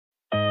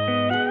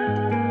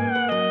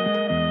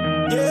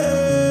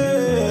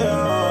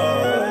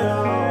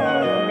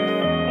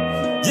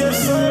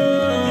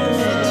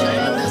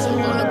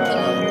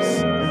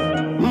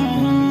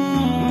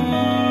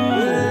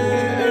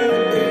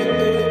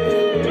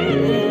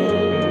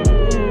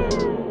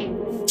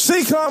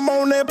climb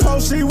on that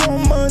post, she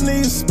want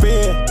money to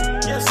spend.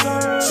 Yes,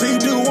 sir. She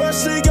do what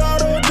she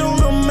gotta do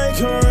to make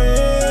her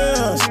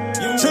ends.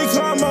 She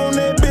climb on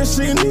that bitch,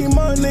 she need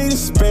money to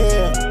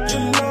spend.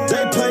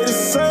 They play the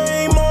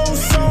same old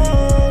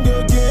song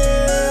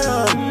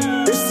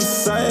again. It's the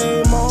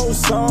same old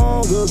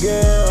song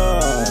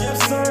again.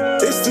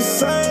 It's the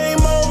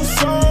same old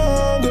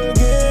song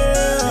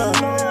again.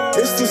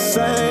 It's the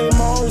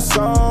same old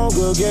song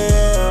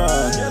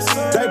again.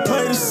 They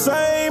play the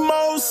same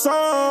old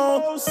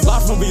song.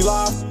 Life gon' be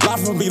live,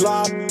 life gon' be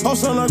live.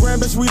 Post on our gram,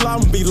 bitch, we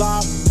live and be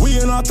live. We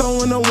ain't not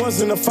throwing the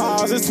ones and the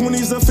fives. It's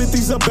 20s or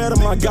 50s or better,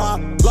 my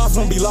God. Life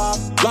gon' be live,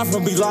 life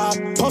gon' be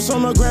live. Post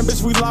on our gram,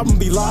 bitch, we live and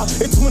be live.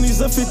 It's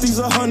 20s or 50s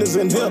or 100s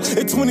in here.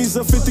 It's 20s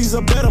or 50s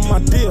or better, my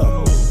dear.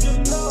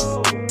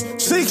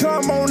 She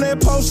climb on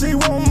that post, she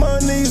want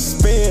money to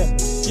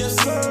spend. Yes,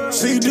 sir.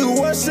 She do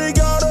what she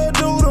gotta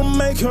do to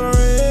make her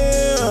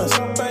ends.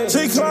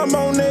 She climb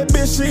on that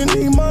bitch, she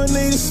need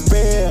money to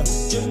spend.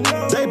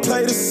 They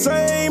play the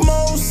same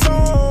old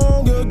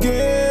song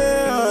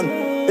again.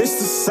 It's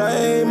the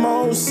same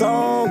old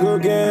song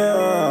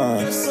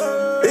again.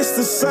 It's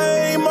the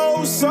same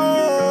old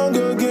song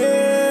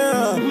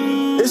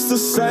again. It's the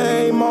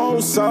same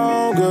old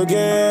song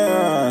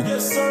again.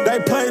 They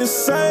play the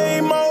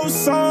same old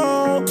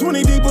song.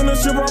 20 deep in the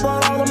strip, I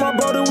brought all of my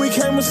brother. We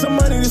came with some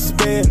money to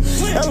spend.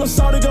 Ella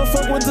Shawty gon'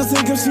 fuck with the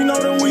thing, cause she know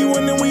that we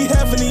win and we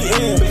have in the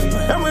end.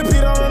 And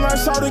repeat all the night,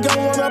 Shawty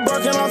gon' want that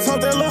Birkin. I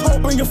told that little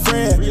hope in your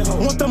friend.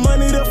 Want the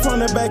money to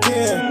front it back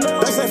in.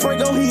 They say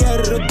Franco, he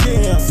had it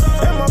again.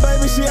 And my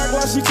baby, she act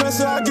like she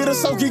classy. I get her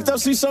so geeked up,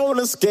 she showing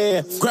the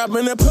skin.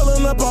 Grabbing and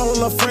pulling up all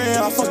her friend.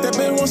 I fuck that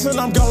bitch once and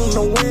I'm going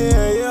to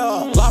win,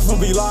 yeah. Life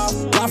gon' be live,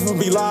 life gon'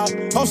 be live.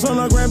 Post on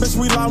our gram, bitch,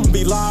 we live and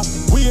be live.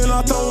 We ain't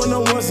not throwing the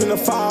ones and the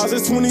fives.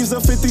 It's 20s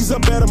or 50s or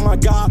better, my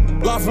God.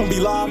 Life gon' be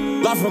live,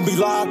 life gon' be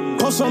live.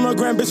 Post on our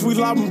gram, bitch, we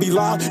live and be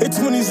live. It's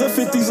 20s or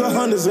 50s or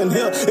 100s in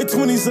here. It's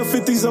 20s or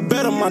 50s or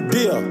better, my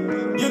dear.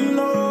 You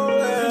know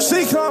it.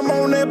 She climb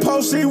on that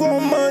post, she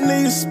want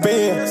money to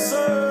spend.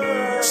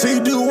 She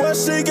do what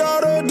she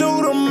gotta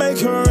do to make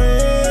her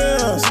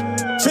ends.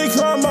 She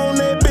climb on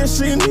that bitch,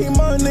 she need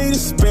money to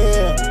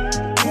spend.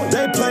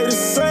 They play the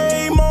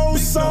same old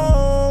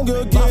song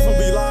again. Life will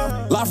be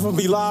live, life will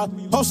be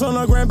live. Post on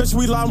our gram, bitch,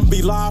 we live and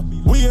be live.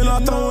 We ain't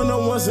not throwing the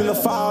ones and the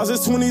fives.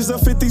 It's 20s or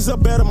 50s or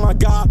better, my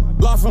God.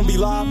 Life will be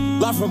live,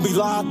 life will be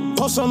live.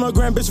 Post on our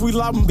gram, bitch, we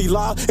live and be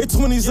live. It's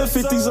 20s or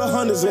 50s or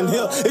 100s in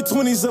here. It's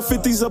 20s or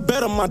 50s or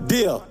better, my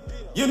dear.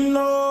 You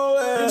know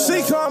it.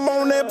 She climb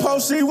on that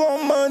post, she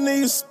want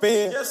money to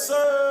spend. Yes,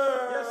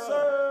 sir. Yes,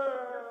 sir.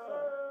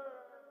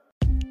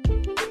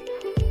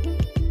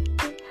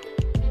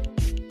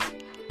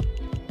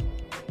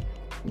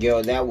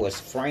 Yo, that was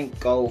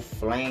Franco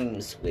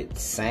Flames with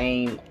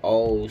Same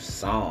Old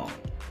Song.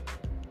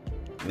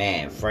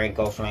 Man,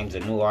 Franco Flames, a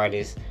new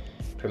artist,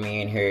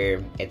 premiering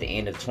here at the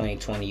end of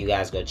 2020. You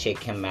guys go check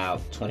him out.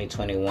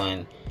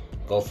 2021.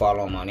 Go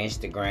follow him on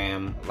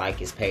Instagram. Like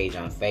his page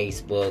on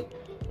Facebook.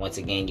 Once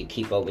again, you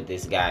keep up with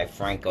this guy,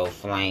 Franco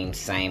Flames,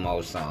 Same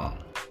Old Song.